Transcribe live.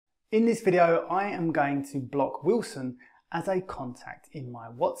In this video, I am going to block Wilson as a contact in my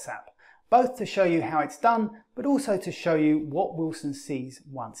WhatsApp, both to show you how it's done, but also to show you what Wilson sees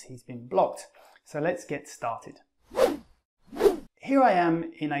once he's been blocked. So let's get started. Here I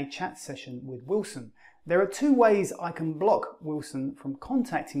am in a chat session with Wilson. There are two ways I can block Wilson from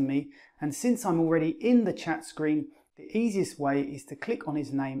contacting me, and since I'm already in the chat screen, the easiest way is to click on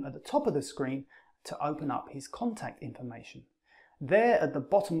his name at the top of the screen to open up his contact information. There at the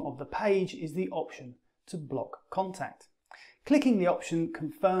bottom of the page is the option to block contact. Clicking the option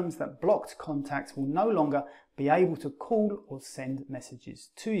confirms that blocked contacts will no longer be able to call or send messages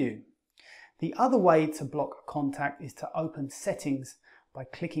to you. The other way to block a contact is to open settings by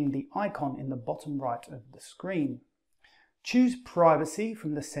clicking the icon in the bottom right of the screen. Choose privacy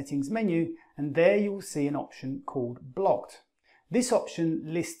from the settings menu, and there you will see an option called blocked. This option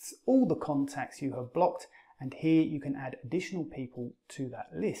lists all the contacts you have blocked, and here you can add additional people to that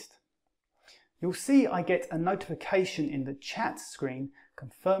list. You'll see I get a notification in the chat screen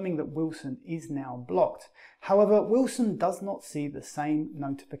confirming that Wilson is now blocked. However, Wilson does not see the same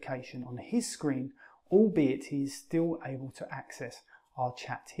notification on his screen, albeit he is still able to access our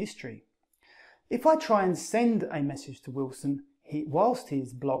chat history. If I try and send a message to Wilson, whilst he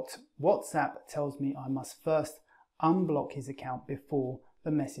is blocked, WhatsApp tells me I must first unblock his account before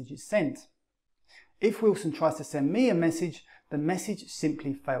the message is sent. If Wilson tries to send me a message, the message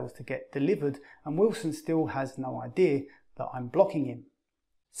simply fails to get delivered, and Wilson still has no idea that I'm blocking him.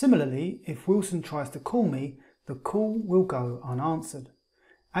 Similarly, if Wilson tries to call me, the call will go unanswered.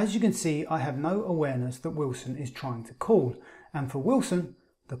 As you can see, I have no awareness that Wilson is trying to call, and for Wilson,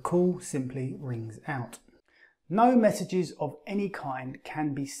 the call simply rings out. No messages of any kind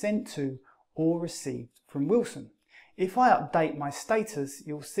can be sent to or received from Wilson. If I update my status,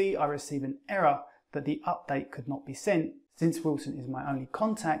 you'll see I receive an error that the update could not be sent, since Wilson is my only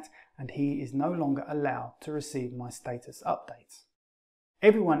contact and he is no longer allowed to receive my status updates.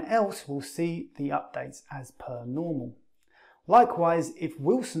 Everyone else will see the updates as per normal. Likewise, if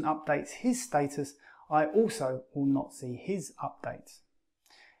Wilson updates his status, I also will not see his updates.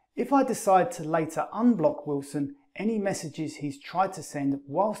 If I decide to later unblock Wilson, any messages he's tried to send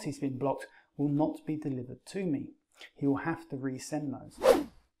whilst he's been blocked will not be delivered to me. He will have to resend those.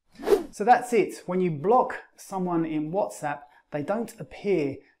 So that's it. When you block someone in WhatsApp, they don't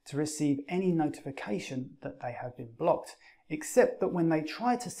appear to receive any notification that they have been blocked, except that when they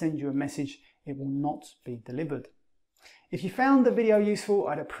try to send you a message, it will not be delivered. If you found the video useful,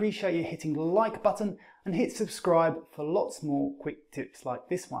 I'd appreciate you hitting the like button and hit subscribe for lots more quick tips like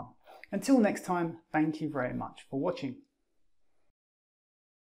this one. Until next time, thank you very much for watching.